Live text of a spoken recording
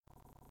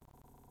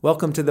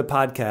Welcome to the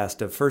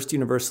podcast of First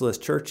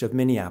Universalist Church of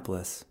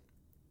Minneapolis.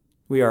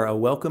 We are a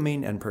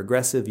welcoming and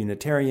progressive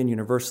Unitarian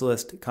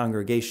Universalist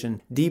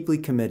congregation deeply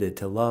committed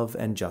to love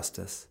and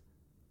justice.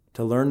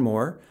 To learn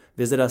more,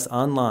 visit us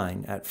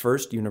online at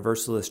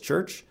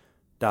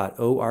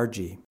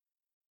firstuniversalistchurch.org.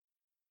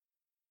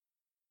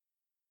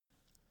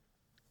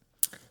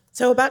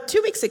 So about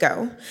 2 weeks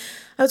ago,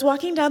 I was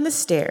walking down the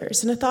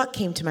stairs and a thought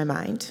came to my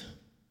mind.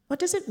 What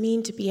does it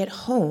mean to be at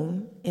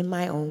home in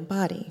my own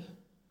body?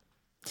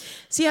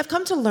 See, I've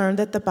come to learn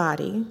that the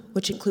body,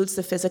 which includes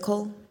the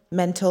physical,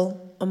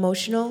 mental,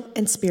 emotional,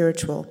 and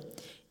spiritual,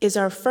 is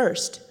our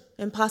first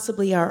and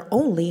possibly our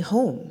only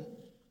home.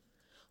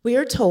 We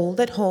are told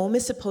that home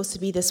is supposed to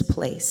be this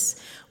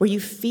place where you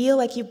feel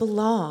like you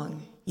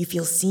belong, you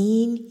feel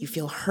seen, you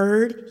feel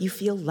heard, you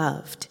feel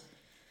loved.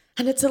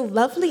 And it's a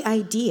lovely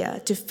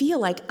idea to feel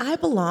like I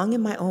belong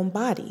in my own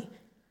body,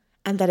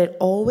 and that it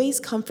always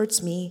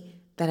comforts me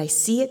that I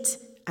see it,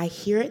 I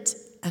hear it,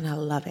 and I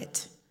love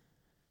it.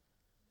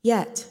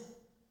 Yet,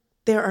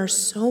 there are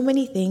so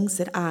many things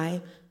that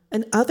I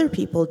and other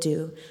people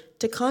do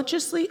to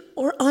consciously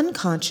or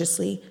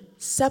unconsciously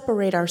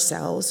separate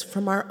ourselves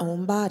from our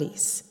own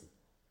bodies.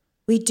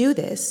 We do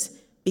this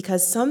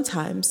because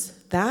sometimes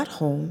that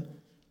home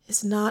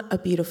is not a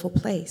beautiful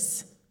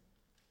place.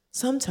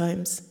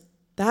 Sometimes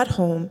that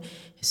home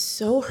is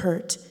so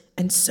hurt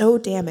and so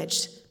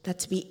damaged that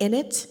to be in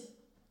it,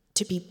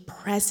 to be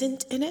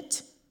present in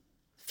it,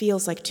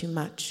 feels like too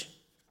much.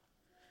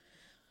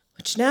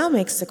 Which now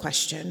makes the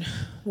question,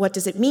 what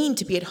does it mean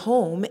to be at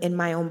home in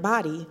my own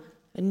body,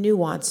 a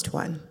nuanced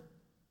one?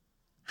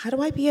 How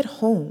do I be at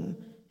home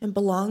and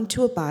belong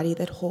to a body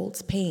that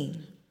holds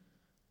pain?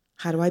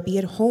 How do I be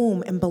at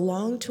home and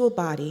belong to a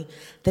body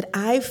that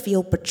I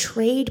feel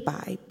betrayed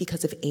by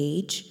because of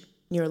age,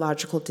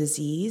 neurological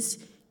disease,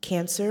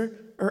 cancer,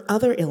 or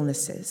other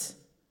illnesses?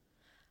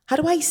 How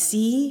do I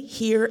see,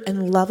 hear,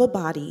 and love a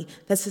body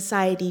that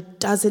society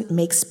doesn't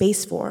make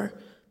space for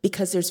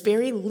because there's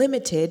very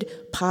limited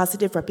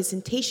positive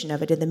representation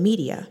of it in the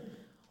media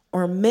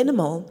or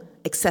minimal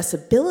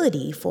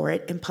accessibility for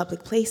it in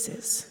public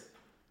places?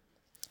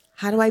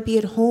 How do I be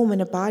at home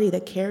in a body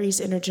that carries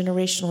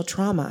intergenerational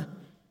trauma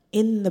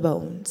in the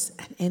bones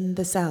and in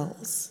the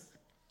cells?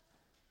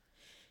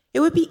 It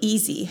would be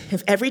easy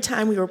if every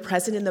time we were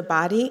present in the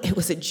body, it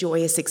was a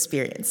joyous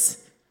experience.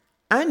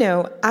 I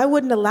know I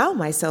wouldn't allow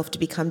myself to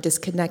become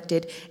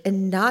disconnected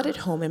and not at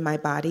home in my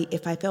body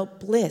if I felt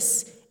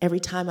bliss every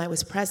time I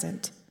was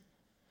present.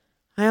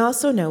 I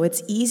also know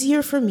it's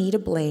easier for me to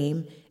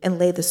blame and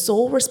lay the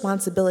sole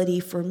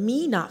responsibility for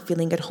me not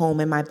feeling at home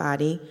in my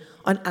body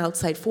on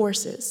outside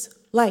forces,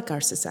 like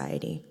our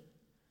society.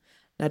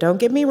 Now, don't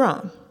get me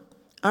wrong.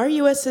 Our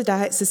U.S.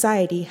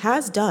 society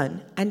has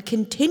done and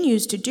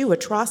continues to do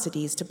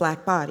atrocities to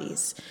Black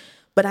bodies,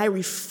 but I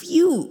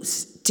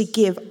refuse to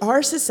give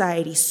our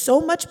society so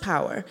much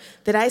power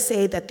that I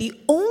say that the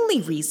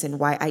only reason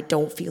why I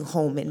don't feel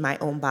home in my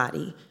own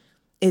body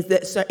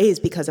is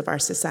because of our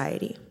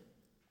society.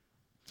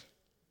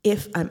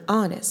 If I'm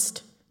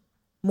honest,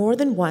 more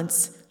than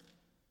once,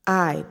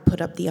 I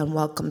put up the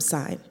unwelcome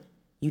sign.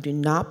 You do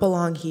not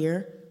belong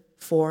here,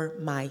 for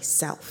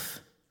myself.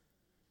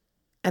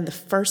 And the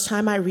first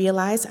time I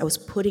realized I was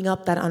putting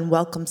up that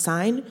unwelcome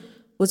sign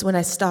was when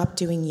I stopped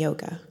doing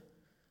yoga.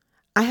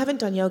 I haven't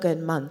done yoga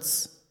in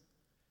months,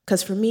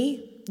 because for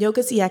me,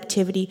 yoga is the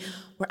activity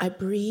where I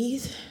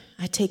breathe,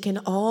 I take in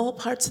all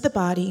parts of the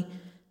body,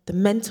 the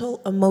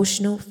mental,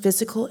 emotional,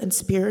 physical, and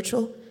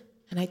spiritual,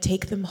 and I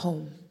take them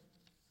home.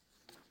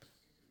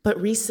 But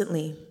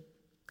recently,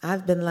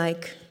 I've been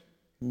like,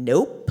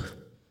 nope,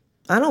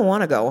 I don't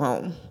want to go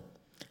home.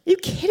 Are you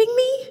kidding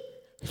me?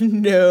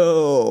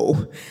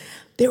 No.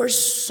 There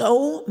was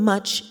so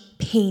much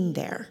pain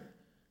there.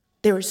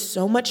 There was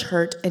so much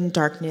hurt and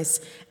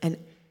darkness, and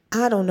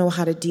I don't know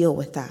how to deal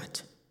with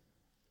that.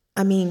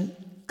 I mean,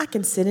 I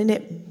can sit in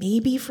it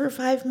maybe for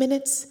 5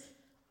 minutes,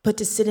 but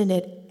to sit in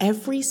it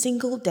every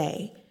single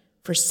day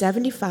for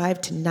 75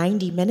 to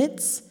 90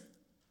 minutes,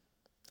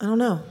 I don't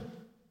know.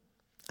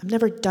 I've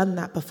never done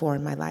that before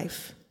in my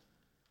life.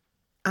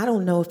 I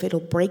don't know if it'll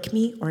break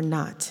me or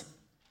not.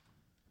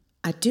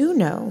 I do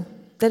know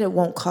that it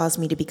won't cause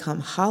me to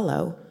become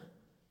hollow,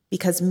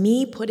 because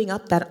me putting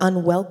up that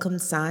unwelcome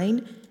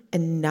sign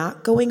and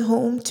not going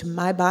home to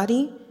my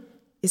body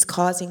is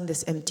causing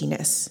this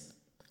emptiness.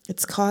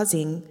 It's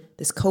causing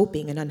this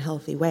coping in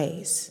unhealthy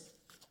ways.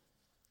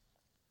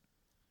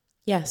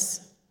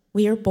 Yes,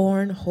 we are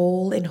born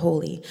whole and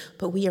holy,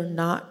 but we are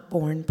not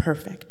born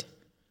perfect.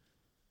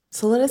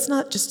 So let us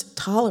not just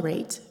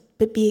tolerate,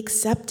 but be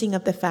accepting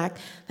of the fact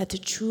that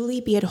to truly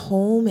be at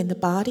home in the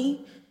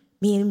body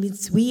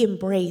means we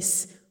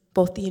embrace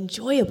both the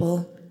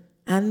enjoyable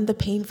and the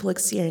painful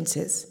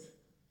experiences,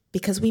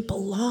 because we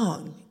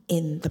belong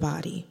in the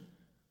body,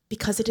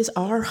 because it is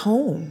our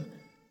home.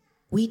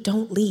 We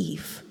don't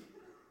leave.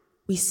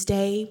 We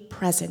stay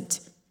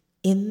present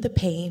in the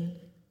pain,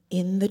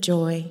 in the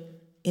joy,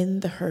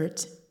 in the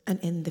hurt, and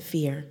in the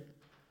fear.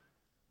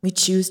 We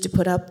choose to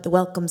put up the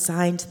welcome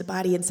sign to the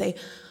body and say,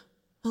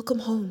 welcome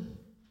home.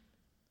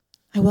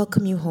 I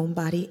welcome you home,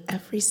 body,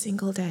 every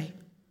single day.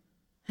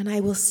 And I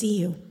will see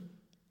you,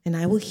 and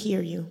I will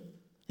hear you,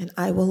 and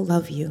I will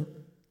love you,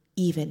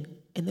 even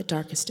in the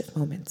darkest of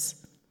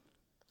moments.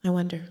 I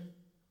wonder,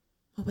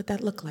 what would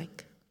that look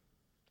like?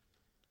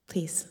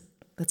 Please,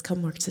 let's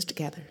come work this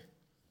together.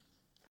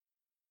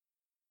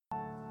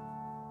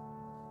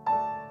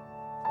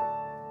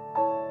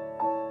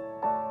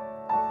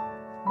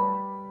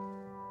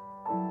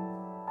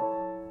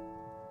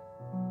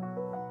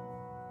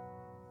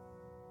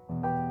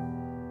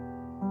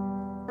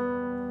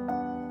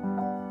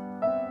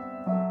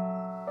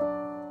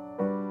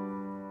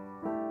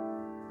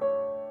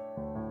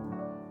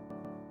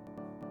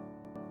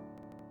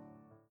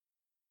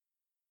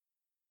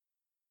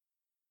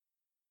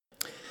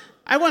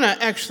 I want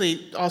to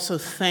actually also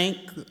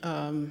thank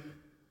the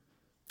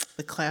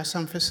class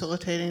I'm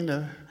facilitating,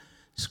 the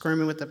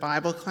Squirming with the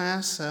Bible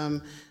class.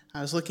 I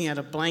was looking at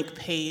a blank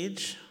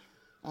page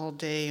all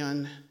day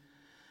on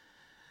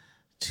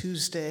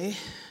Tuesday,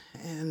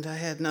 and I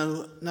had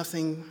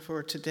nothing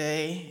for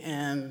today.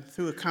 And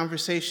through a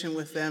conversation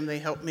with them, they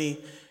helped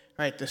me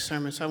write the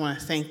sermon. So I want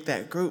to thank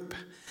that group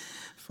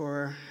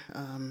for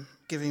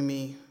giving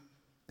me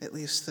at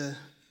least the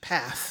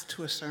path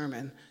to a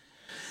sermon.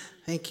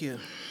 Thank you.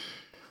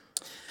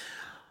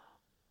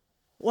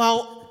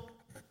 While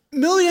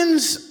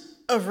millions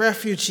of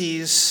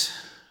refugees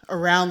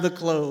around the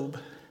globe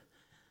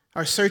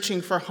are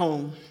searching for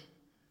home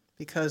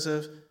because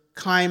of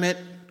climate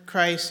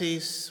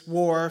crises,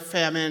 war,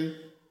 famine,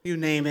 you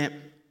name it,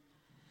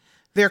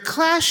 they're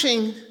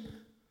clashing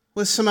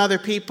with some other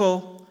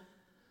people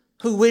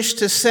who wish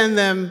to send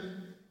them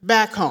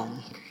back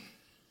home.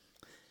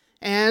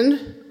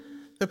 And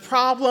the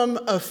problem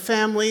of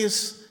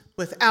families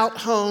without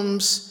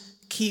homes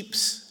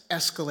keeps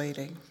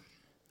escalating.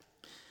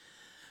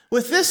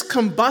 With this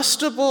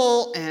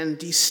combustible and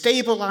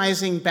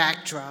destabilizing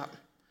backdrop,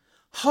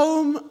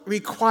 home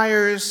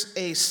requires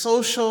a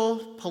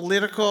social,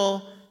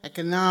 political,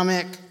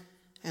 economic,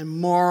 and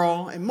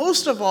moral, and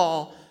most of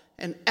all,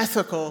 an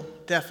ethical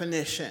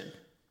definition.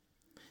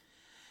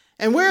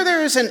 And where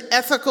there is an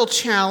ethical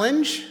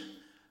challenge,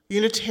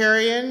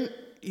 Unitarian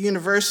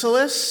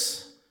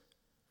Universalists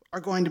are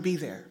going to be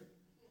there.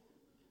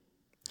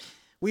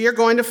 We are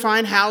going to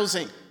find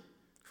housing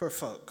for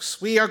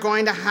folks. We are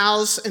going to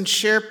house and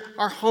share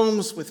our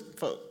homes with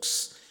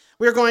folks.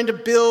 We are going to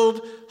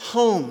build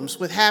homes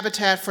with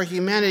Habitat for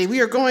Humanity. We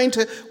are going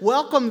to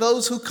welcome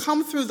those who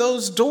come through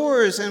those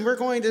doors, and we're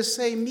going to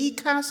say, Mi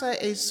casa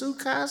es su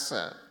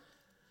casa.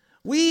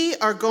 We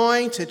are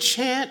going to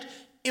chant,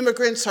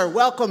 immigrants are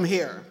welcome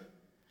here.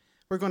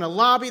 We're going to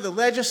lobby the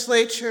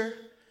legislature.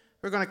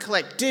 We're going to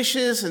collect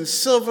dishes and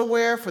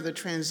silverware for the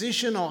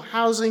transitional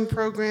housing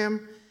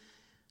program.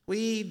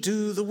 We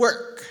do the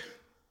work.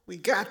 We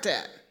got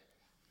that.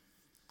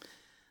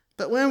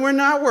 But when we're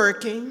not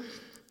working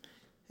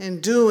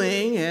and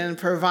doing and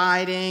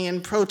providing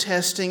and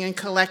protesting and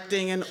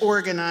collecting and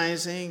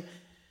organizing,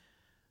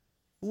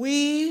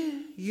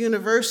 we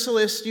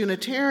Universalist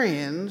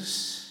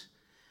Unitarians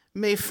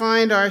may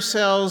find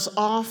ourselves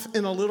off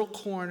in a little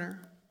corner,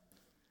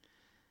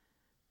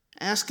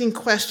 asking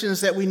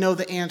questions that we know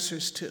the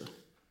answers to.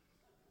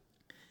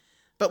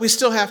 But we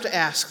still have to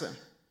ask them.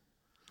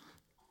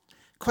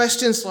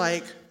 Questions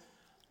like,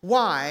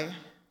 why,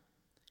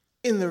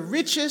 in the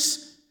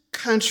richest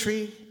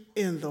country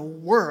in the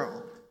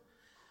world,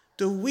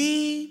 do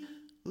we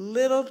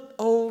little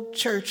old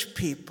church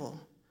people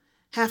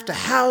have to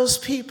house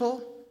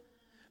people,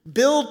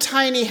 build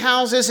tiny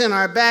houses in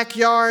our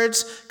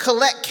backyards,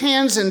 collect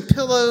cans and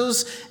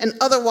pillows, and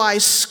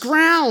otherwise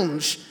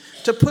scrounge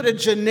to put a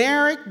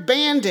generic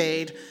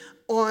Band-Aid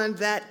on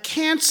that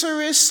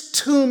cancerous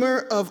tumor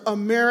of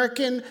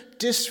American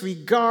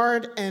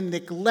disregard and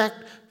neglect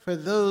for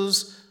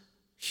those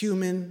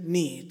human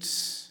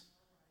needs?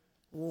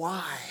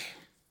 Why?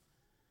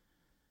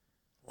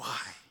 Why?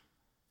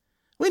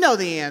 We know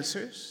the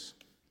answers.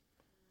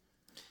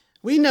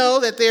 We know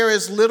that there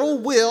is little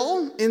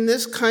will in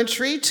this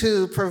country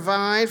to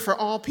provide for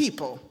all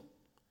people.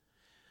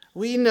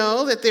 We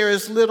know that there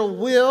is little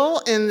will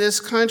in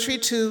this country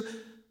to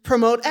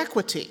promote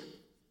equity.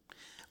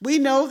 We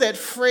know that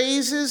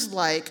phrases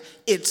like,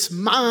 it's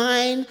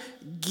mine,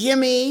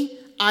 gimme,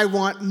 I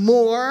want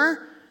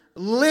more,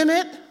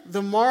 limit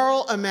the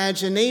moral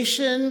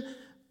imagination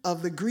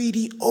of the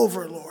greedy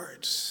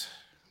overlords.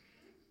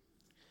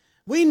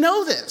 We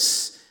know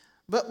this,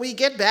 but we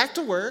get back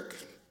to work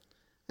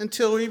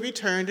until we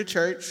return to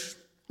church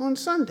on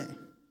Sunday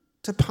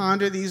to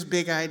ponder these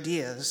big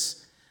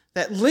ideas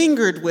that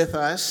lingered with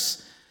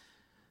us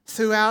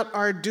throughout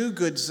our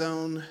do-good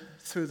zone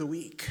through the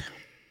week,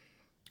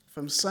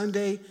 from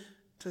Sunday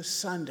to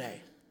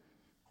Sunday.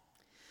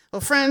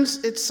 Well,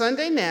 friends, it's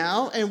Sunday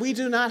now, and we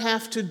do not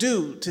have to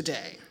do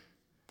today.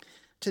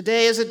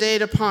 Today is a day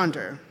to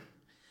ponder.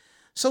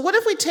 So what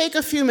if we take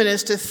a few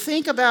minutes to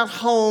think about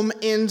home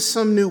in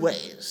some new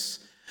ways?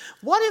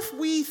 What if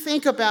we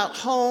think about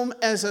home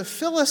as a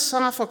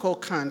philosophical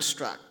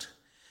construct?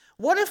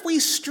 What if we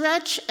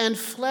stretch and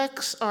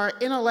flex our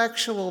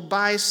intellectual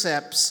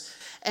biceps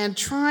and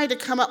try to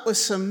come up with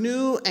some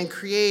new and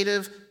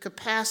creative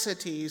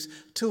capacities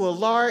to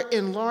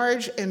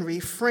enlarge and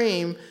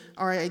reframe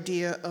our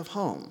idea of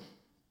home.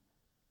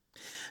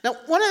 Now,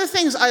 one of the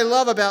things I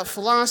love about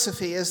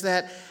philosophy is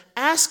that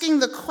asking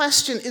the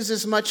question is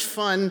as much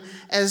fun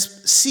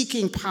as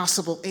seeking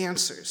possible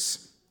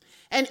answers.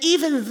 And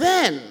even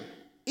then,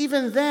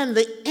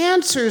 the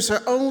answers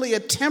are only a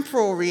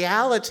temporal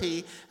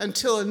reality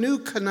until a new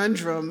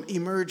conundrum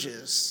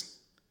emerges.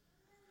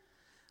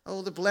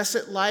 Oh, the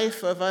blessed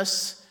life of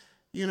us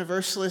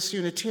Universalist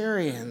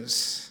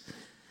Unitarians.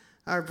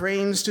 Our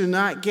brains do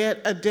not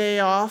get a day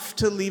off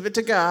to leave it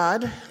to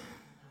God.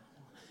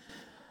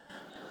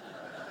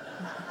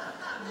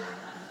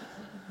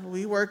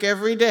 We work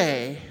every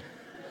day.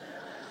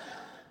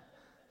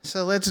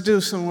 So let's do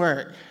some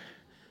work.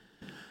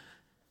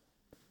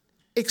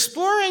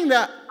 Exploring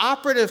the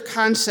operative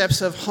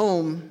concepts of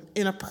home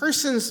in a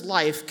person's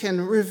life can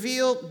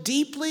reveal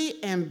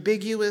deeply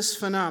ambiguous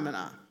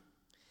phenomena.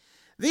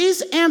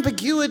 These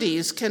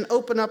ambiguities can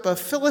open up a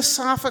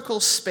philosophical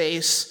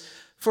space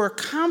for a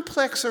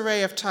complex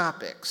array of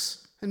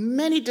topics in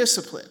many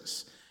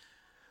disciplines.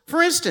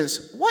 For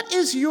instance, what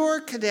is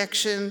your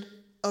connection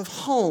of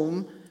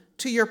home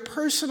to your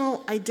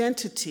personal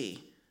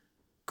identity,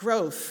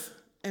 growth,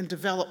 and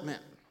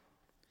development?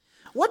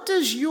 What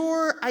does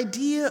your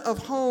idea of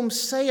home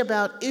say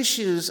about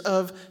issues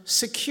of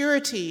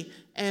security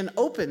and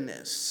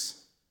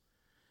openness?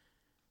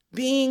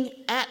 Being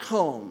at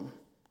home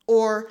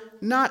or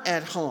not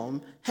at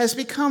home has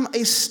become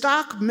a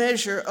stock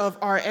measure of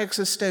our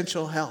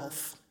existential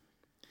health.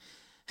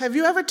 Have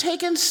you ever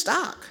taken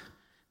stock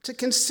to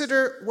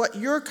consider what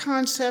your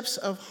concepts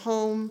of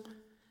home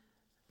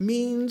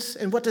means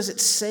and what does it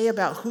say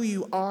about who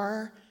you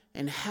are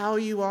and how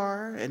you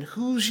are and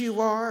whose you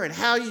are and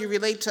how you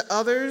relate to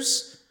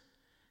others,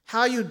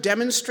 how you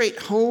demonstrate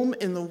home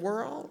in the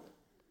world?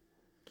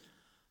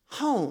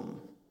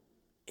 Home,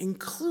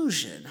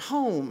 inclusion,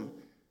 home,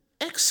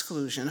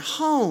 exclusion,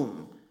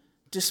 home,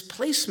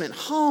 displacement,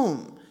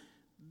 home,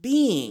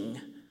 being,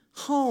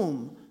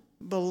 home,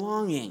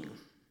 belonging.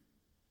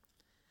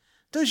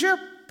 Does your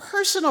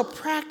personal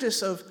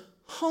practice of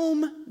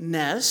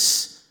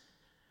homeness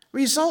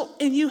result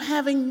in you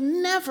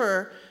having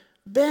never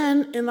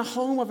been in the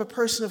home of a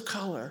person of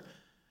color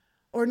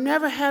or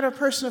never had a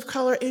person of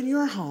color in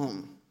your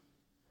home?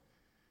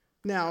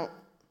 Now,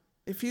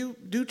 if you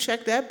do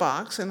check that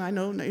box, and I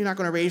know you're not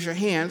going to raise your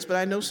hands, but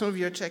I know some of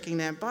you are checking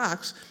that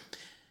box,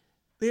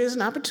 there's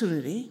an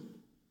opportunity.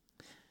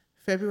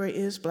 February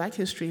is Black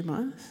History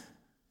Month,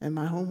 and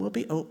my home will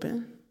be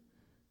open,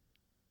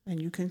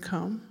 and you can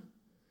come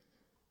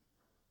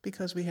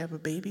because we have a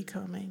baby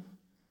coming,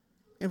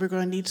 and we're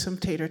going to need some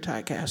tater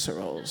tot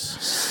casseroles.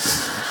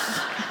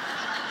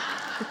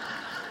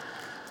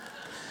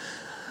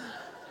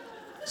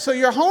 So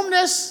your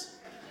homeness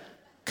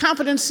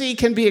competency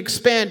can be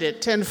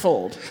expanded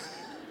tenfold.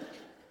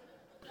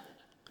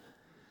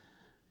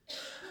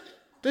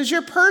 Does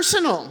your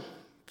personal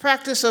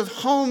practice of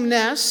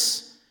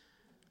homeness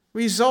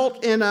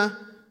result in a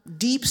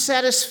deep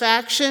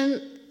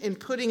satisfaction in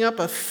putting up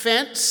a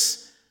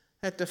fence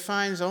that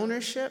defines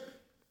ownership?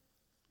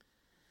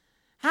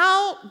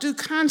 How do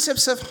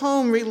concepts of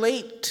home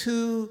relate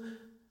to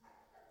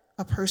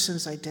a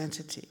person's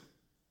identity?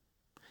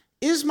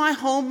 Is my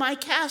home my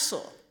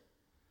castle?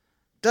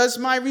 Does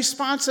my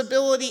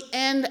responsibility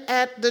end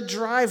at the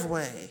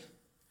driveway?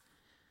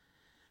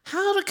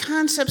 How do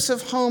concepts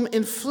of home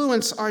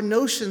influence our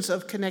notions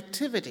of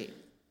connectivity?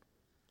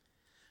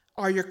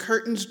 Are your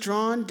curtains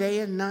drawn day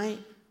and night?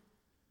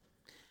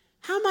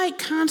 How might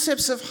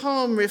concepts of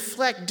home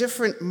reflect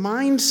different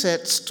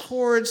mindsets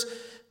towards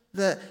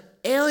the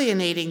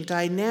alienating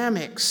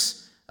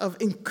dynamics of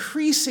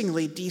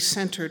increasingly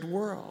decentered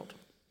world?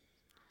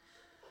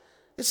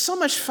 It's so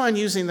much fun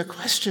using the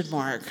question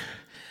mark.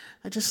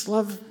 I just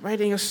love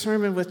writing a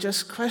sermon with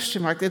just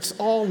question mark. It's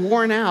all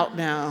worn out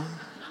now.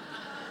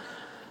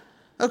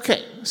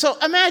 Okay, so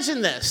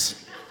imagine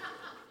this.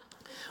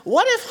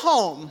 What if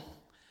home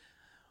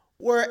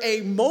were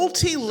a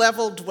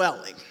multi-level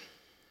dwelling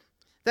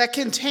that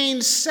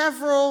contained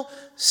several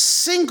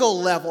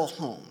single-level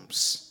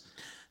homes,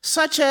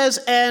 such as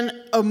an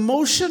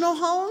emotional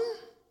home,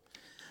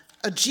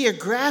 a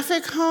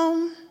geographic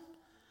home,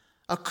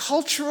 a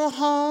cultural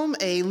home,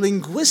 a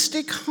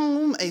linguistic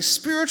home, a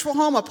spiritual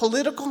home, a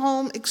political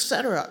home,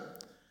 etc.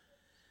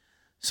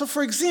 So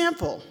for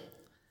example,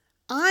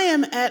 I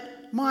am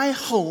at my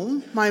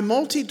home, my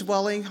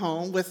multi-dwelling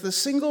home with the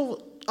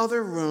single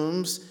other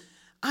rooms.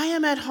 I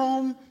am at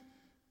home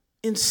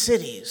in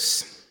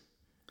cities,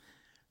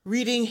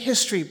 reading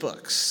history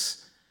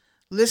books,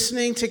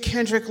 listening to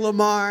Kendrick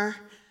Lamar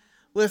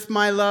with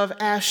my love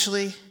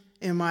Ashley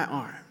in my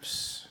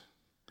arms.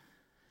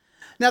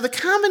 Now, the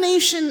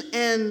combination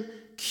and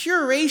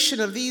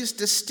curation of these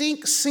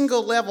distinct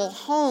single-level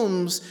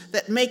homes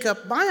that make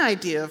up my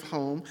idea of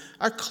home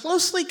are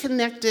closely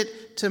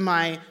connected to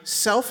my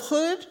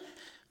selfhood,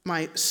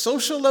 my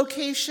social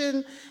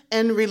location,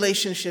 and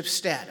relationship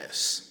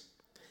status.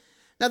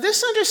 Now,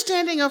 this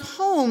understanding of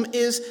home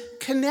is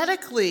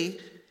kinetically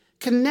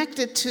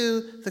connected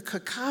to the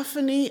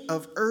cacophony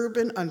of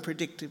urban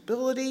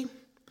unpredictability,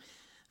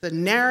 the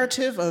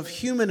narrative of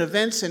human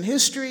events and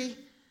history,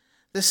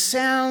 the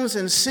sounds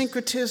and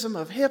syncretism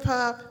of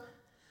hip-hop,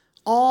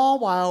 all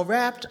while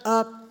wrapped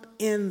up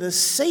in the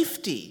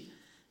safety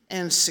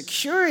and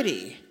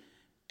security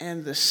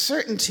and the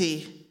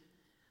certainty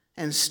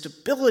and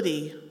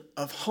stability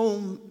of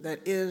home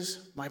that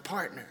is my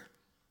partner.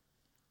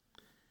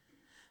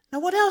 Now,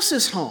 what else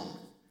is home,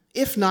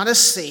 if not a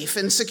safe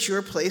and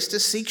secure place to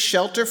seek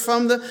shelter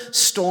from the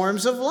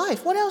storms of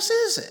life? What else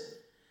is it?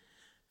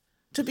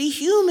 To be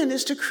human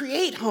is to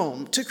create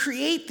home, to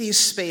create these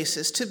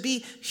spaces. To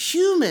be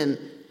human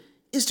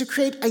is to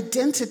create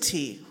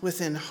identity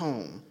within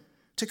home,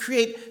 to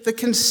create the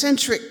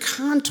concentric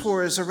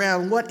contours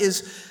around what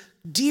is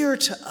dear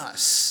to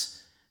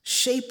us,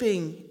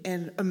 shaping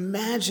and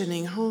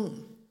imagining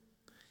home.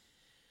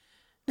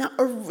 Now,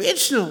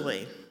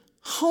 originally,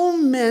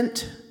 home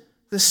meant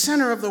the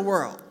center of the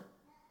world.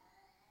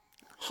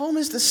 Home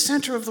is the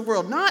center of the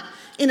world, not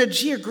in a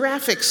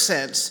geographic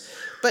sense,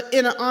 but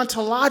in an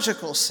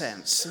ontological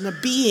sense, in a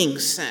being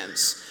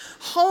sense.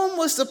 Home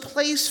was the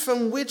place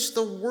from which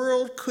the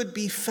world could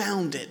be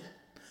founded.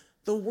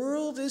 The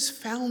world is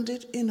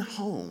founded in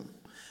home.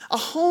 A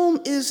home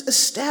is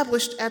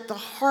established at the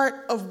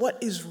heart of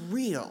what is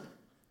real.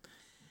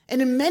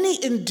 And in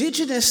many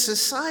indigenous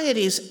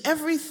societies,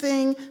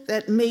 everything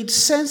that made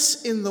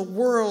sense in the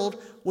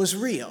world was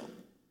real.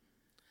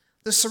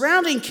 The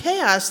surrounding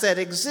chaos that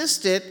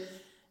existed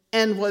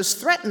and was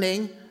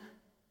threatening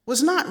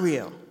was not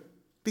real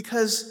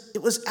because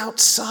it was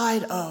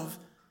outside of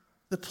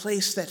the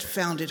place that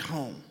founded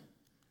home.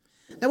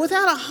 Now,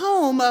 without a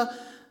home,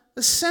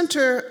 the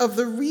center of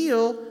the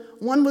real,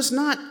 one was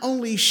not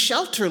only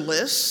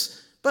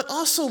shelterless, but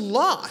also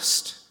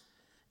lost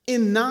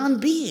in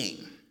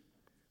non-being,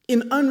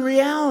 in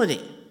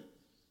unreality.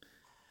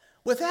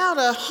 Without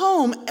a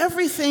home,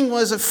 everything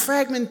was a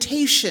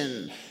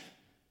fragmentation,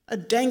 a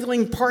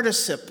dangling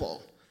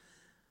participle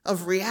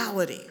of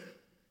reality.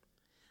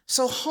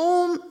 So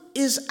home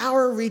is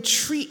our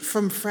retreat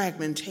from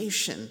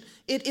fragmentation.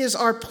 It is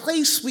our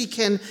place we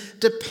can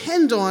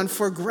depend on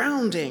for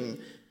grounding.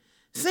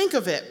 Think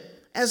of it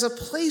as a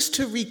place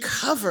to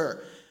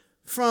recover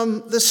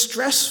from the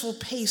stressful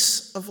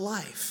pace of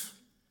life,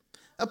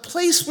 a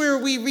place where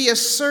we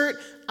reassert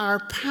our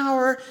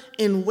power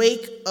in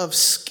wake of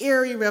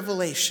scary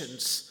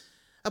revelations,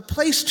 a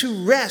place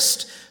to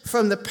rest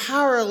from the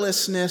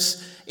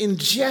powerlessness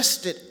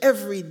ingested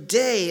every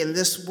day in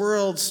this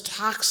world's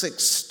toxic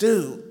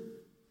stew,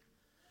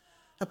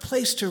 a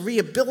place to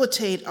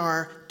rehabilitate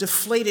our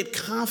deflated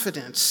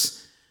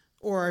confidence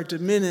or our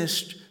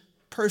diminished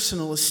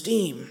personal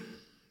esteem.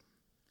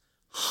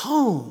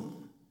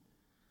 Home.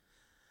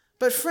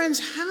 But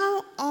friends,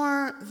 how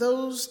are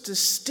those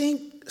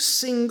distinct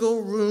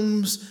single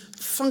rooms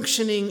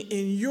functioning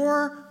in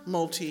your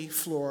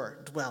multi-floor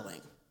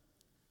dwelling?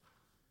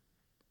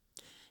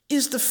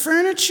 Is the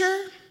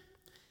furniture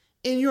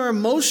in your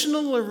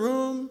emotional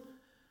room,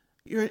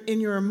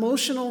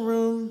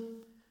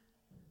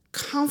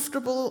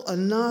 comfortable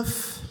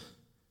enough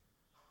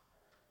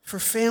for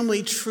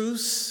family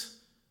truths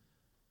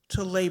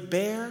to lay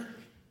bare?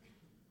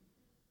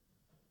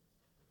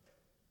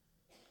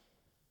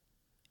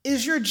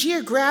 Is your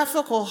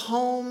geographical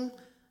home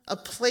a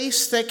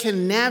place that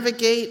can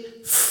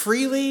navigate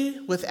freely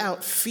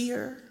without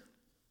fear?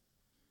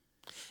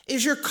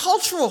 Is your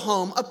cultural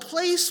home a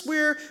place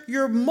where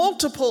your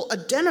multiple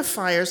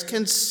identifiers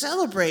can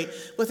celebrate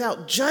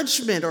without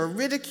judgment or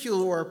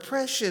ridicule or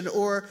oppression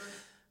or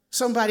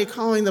somebody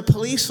calling the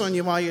police on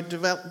you while you're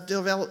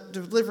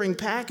delivering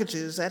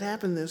packages? That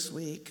happened this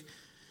week.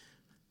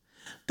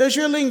 Does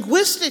your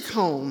linguistic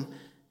home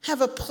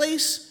have a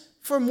place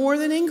for more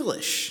than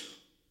English?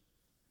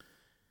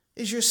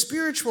 Is your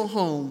spiritual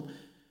home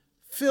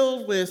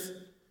filled with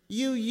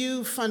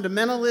UU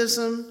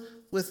fundamentalism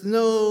with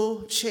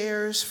no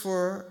chairs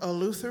for a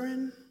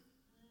Lutheran?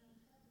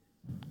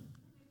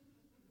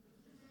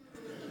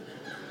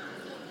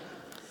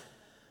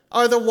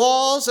 Are the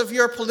walls of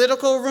your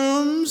political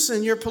rooms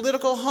and your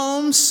political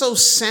homes so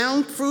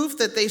soundproof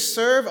that they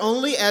serve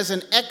only as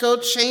an echo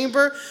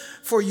chamber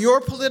for your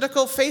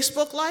political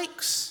Facebook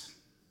likes?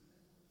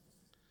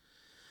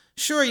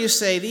 Sure, you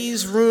say,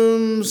 these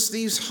rooms,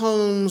 these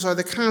homes are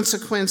the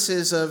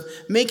consequences of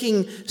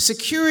making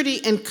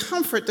security and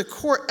comfort the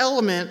core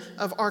element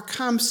of our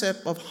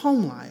concept of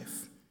home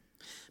life.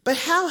 But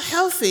how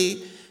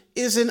healthy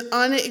is an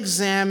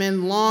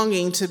unexamined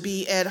longing to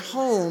be at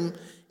home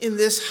in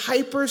this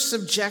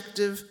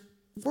hyper-subjective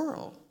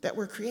world that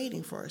we're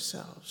creating for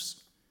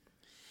ourselves?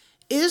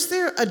 Is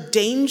there a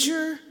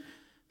danger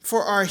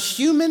for our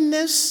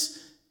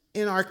humanness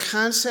in our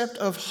concept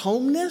of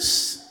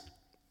homeness?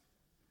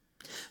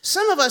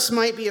 Some of us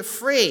might be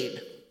afraid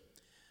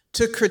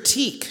to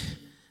critique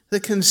the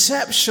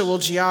conceptual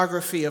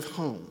geography of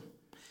home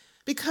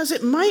because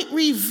it might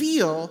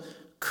reveal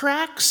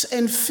cracks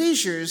and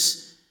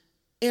fissures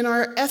in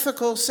our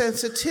ethical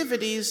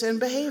sensitivities and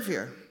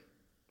behavior.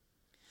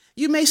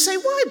 You may say,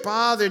 why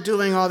bother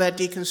doing all that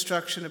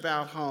deconstruction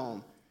about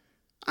home?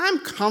 I'm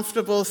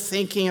comfortable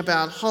thinking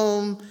about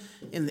home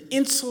in the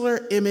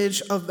insular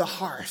image of the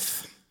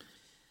hearth.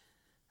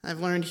 I've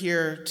learned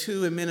here,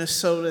 too, in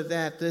Minnesota,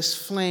 that this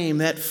flame,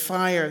 that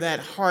fire, that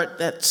heart,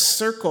 that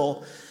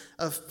circle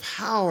of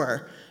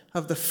power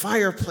of the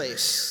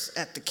fireplace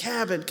at the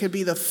cabin can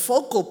be the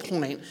focal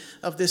point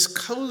of this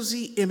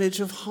cozy image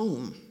of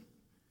home.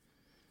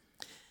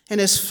 And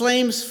as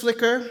flames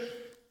flicker,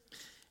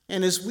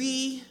 and as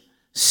we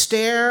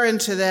stare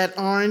into that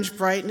orange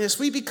brightness,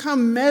 we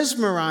become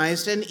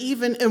mesmerized and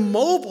even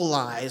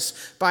immobilized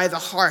by the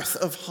hearth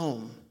of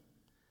home.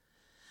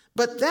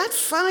 But that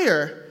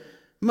fire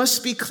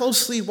must be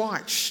closely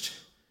watched,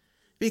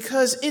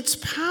 because its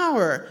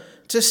power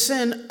to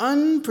send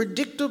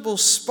unpredictable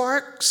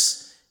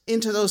sparks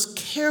into those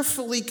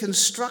carefully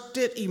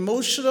constructed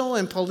emotional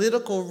and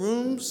political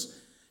rooms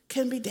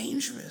can be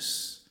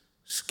dangerous,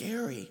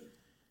 scary,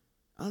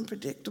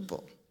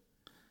 unpredictable.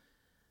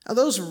 Are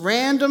those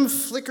random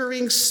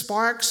flickering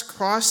sparks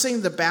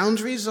crossing the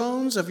boundary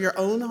zones of your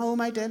own home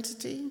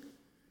identity?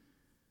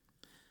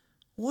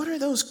 What are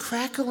those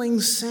crackling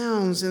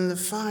sounds in the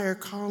fire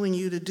calling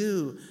you to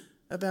do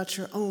about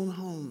your own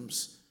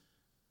homes?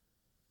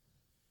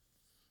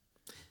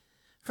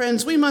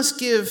 Friends, we must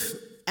give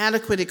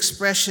adequate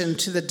expression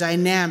to the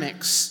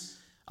dynamics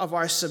of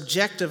our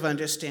subjective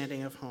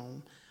understanding of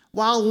home,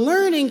 while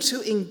learning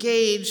to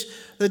engage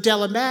the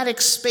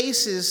dilemmatic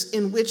spaces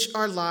in which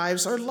our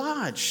lives are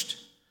lodged.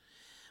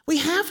 We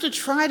have to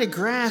try to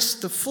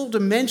grasp the full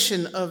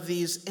dimension of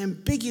these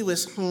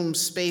ambiguous home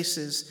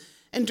spaces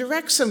and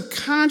direct some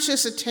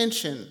conscious,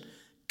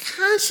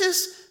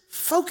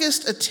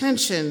 focused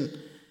attention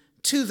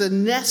to the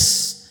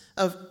nests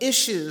of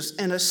issues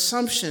and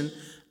assumption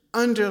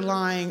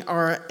underlying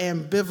our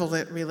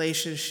ambivalent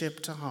relationship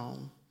to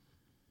home.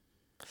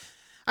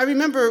 I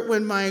remember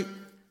when my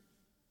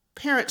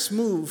parents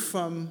moved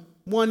from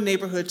one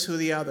neighborhood to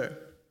the other,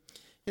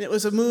 and it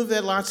was a move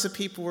that lots of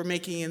people were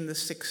making in the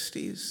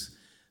 60s.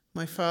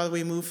 My father,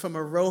 we moved from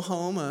a row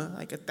home,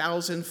 like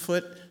 1,000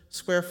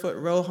 square foot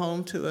row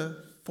home, to a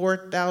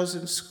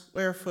 4,000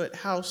 square foot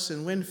house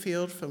in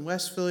Winfield, from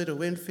West Philly to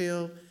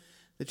Winfield.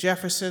 The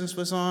Jeffersons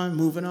was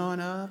moving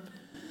on up.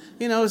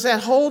 You know, it's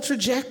that whole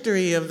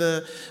trajectory of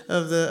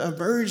the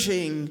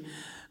emerging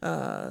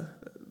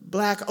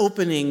black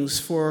openings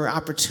for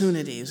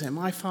opportunities. And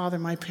my father,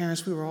 my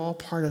parents, we were all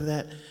part of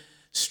that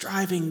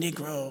striving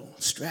Negro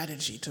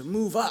strategy to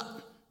move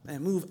up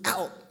and move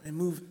out and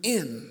move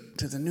in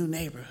to the new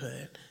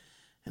neighborhood.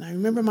 And I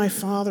remember my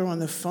father on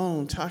the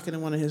phone talking to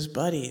one of his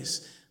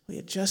buddies. We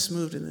had just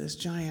moved into this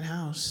giant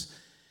house.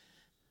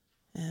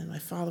 And my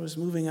father was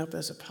moving up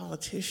as a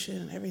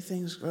politician.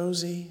 Everything's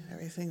rosy.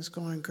 Everything's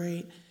going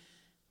great.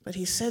 But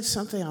he said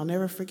something I'll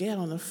never forget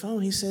on the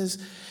phone. He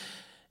says,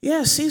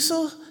 yeah,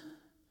 Cecil,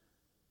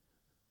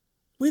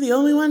 we're the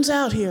only ones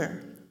out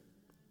here.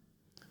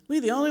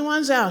 We're the only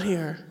ones out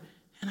here.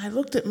 And I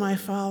looked at my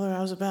father.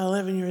 I was about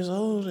 11 years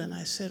old, and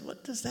I said,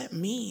 what does that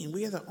mean?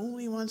 We are the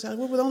only ones out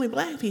here. We were the only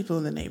black people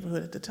in the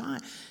neighborhood at the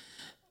time.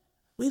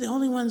 We're the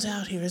only ones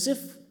out here, as if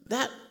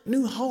that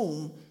new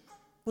home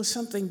was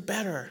something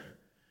better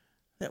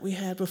that we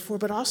had before.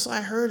 But also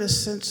I heard a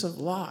sense of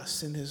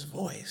loss in his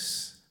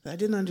voice that I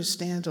didn't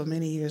understand until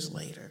many years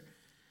later.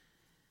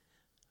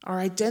 Our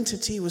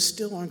identity was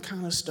still on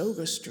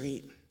Conestoga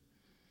Street.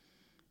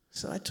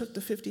 So I took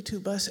the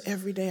 52 bus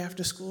every day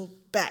after school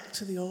back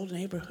to the old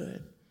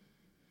neighborhood.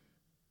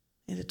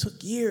 And it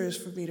took years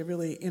for me to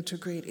really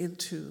integrate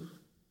into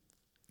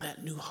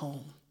that new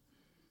home.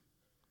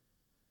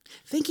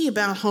 Thinking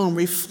about home,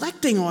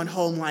 reflecting on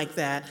home like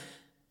that,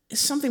 is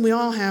something we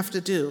all have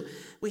to do.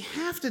 We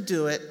have to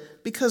do it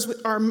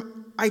because our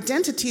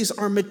identities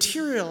are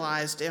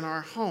materialized in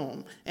our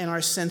home and our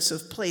sense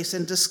of place.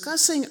 And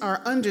discussing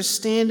our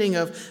understanding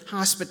of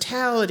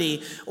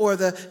hospitality or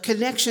the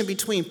connection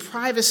between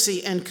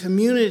privacy and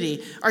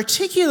community,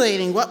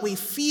 articulating what we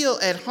feel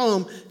at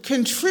home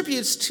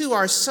contributes to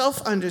our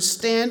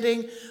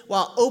self-understanding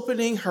while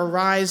opening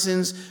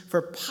horizons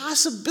for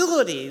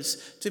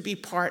possibilities to be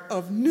part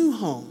of new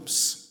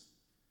homes.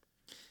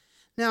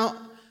 Now,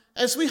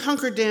 as we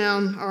hunker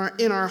down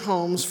in our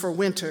homes for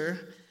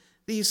winter,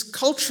 these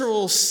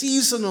cultural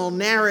seasonal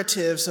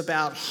narratives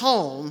about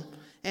home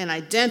and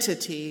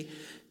identity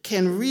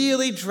can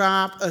really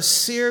drop a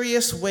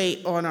serious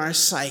weight on our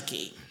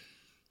psyche,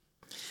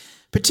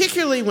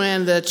 particularly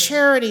when the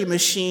charity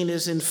machine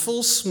is in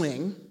full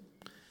swing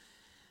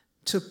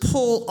to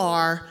pull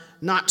our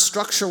not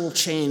structural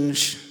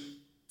change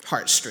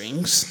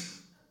heartstrings,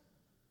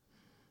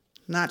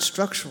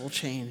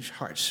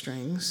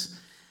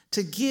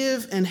 to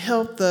give and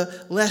help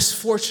the less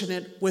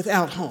fortunate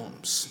without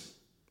homes.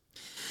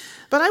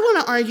 But I want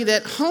to argue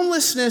that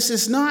homelessness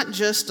is not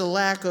just a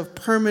lack of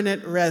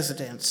permanent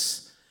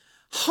residence.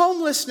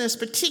 Homelessness,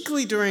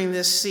 particularly during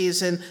this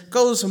season,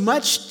 goes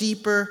much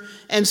deeper,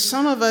 and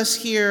some of us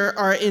here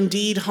are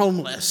indeed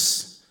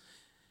homeless.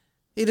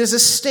 It is a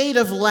state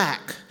of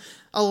lack,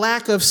 a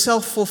lack of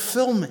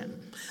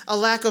self-fulfillment, a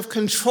lack of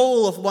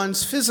control of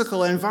one's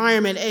physical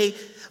environment, a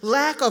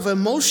lack of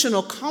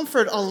emotional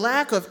comfort, a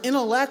lack of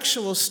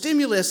intellectual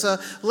stimulus, a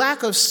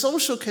lack of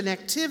social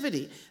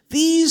connectivity.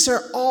 These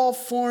are all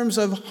forms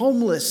of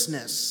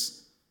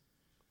homelessness.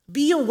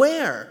 Be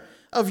aware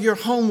of your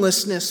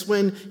homelessness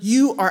when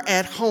you are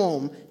at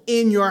home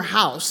in your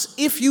house,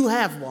 if you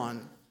have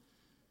one.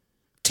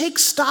 Take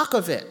stock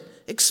of it,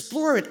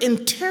 explore it,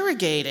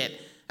 interrogate it,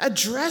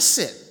 address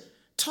it,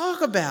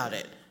 talk about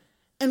it.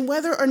 And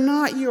whether or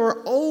not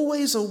you're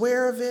always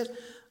aware of it,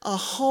 a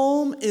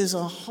home is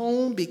a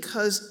home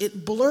because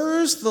it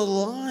blurs the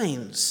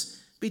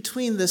lines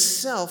between the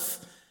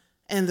self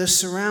and the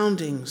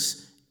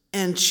surroundings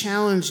and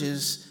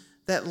challenges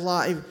that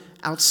lie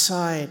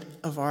outside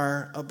of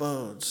our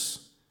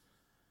abodes.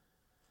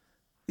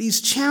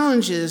 These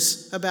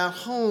challenges about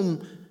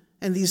home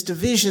and these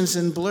divisions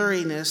and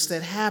blurriness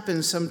that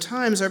happen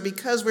sometimes are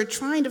because we're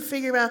trying to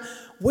figure out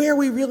where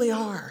we really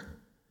are,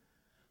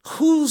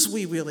 whose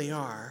we really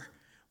are,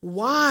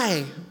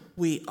 why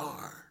we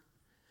are.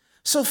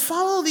 So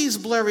follow these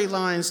blurry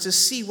lines to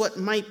see what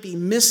might be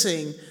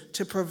missing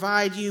to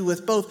provide you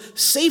with both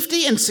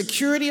safety and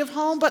security of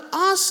home, but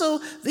also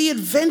the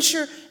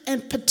adventure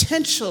and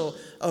potential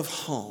of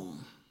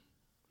home.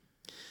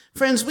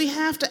 Friends, we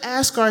have to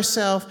ask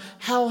ourselves,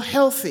 how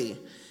healthy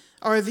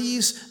are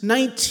these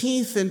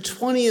 19th and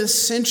 20th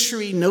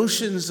century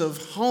notions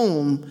of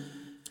home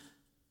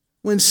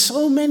when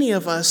so many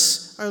of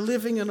us are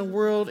living in a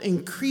world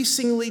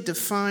increasingly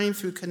defined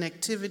through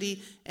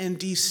connectivity and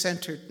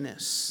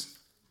decenteredness?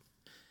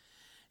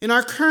 In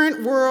our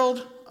current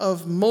world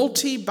of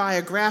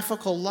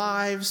multi-biographical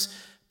lives,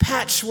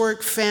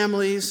 patchwork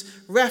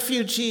families,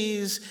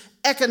 refugees,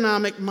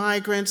 economic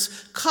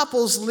migrants,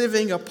 couples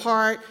living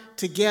apart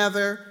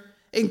together,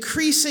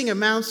 increasing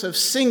amounts of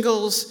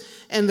singles,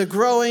 and the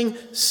growing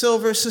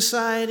silver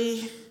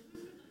society,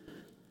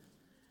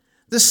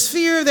 the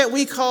sphere that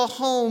we call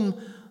home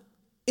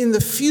in the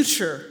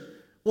future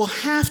will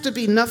have to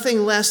be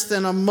nothing less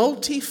than a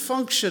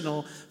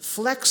multifunctional,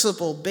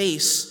 flexible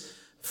base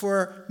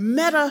for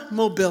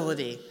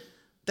meta-mobility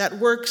that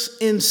works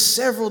in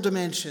several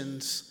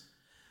dimensions.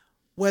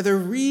 Whether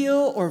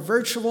real or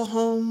virtual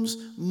homes,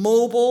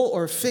 mobile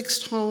or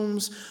fixed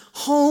homes,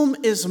 home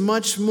is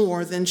much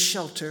more than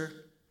shelter.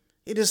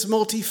 It is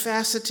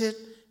multifaceted,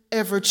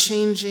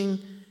 ever-changing,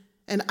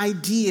 an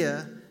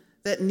idea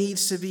that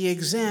needs to be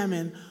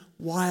examined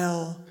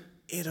while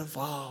it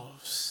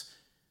evolves.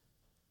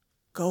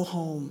 Go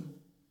home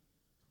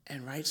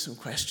and write some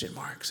question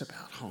marks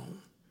about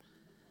home.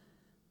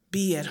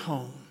 Be at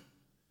home.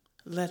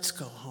 Let's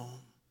go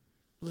home.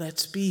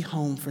 Let's be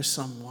home for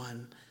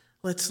someone.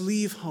 Let's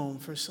leave home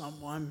for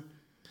someone.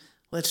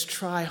 Let's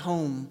try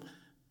home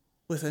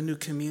with a new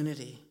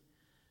community.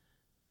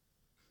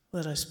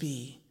 Let us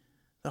be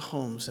the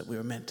homes that we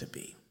were meant to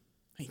be.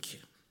 Thank you.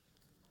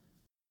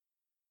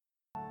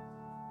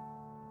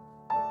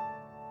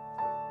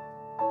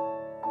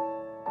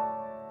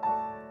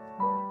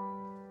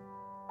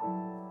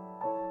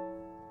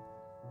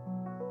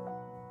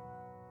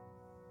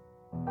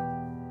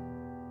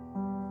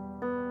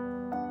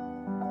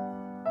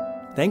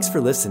 Thanks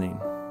for listening.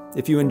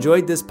 If you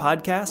enjoyed this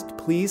podcast,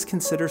 please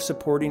consider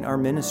supporting our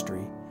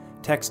ministry.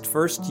 Text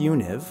First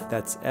Univ,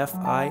 that's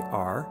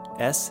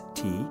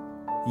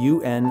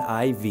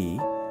FIRSTUNIV,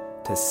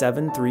 to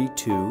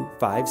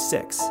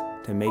 73256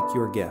 to make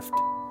your gift.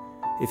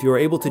 If you are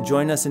able to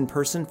join us in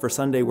person for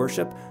Sunday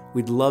worship,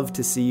 we'd love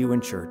to see you in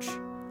church.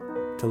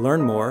 To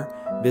learn more,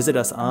 visit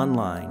us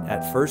online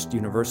at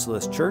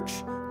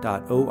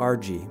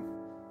firstuniversalistchurch.org.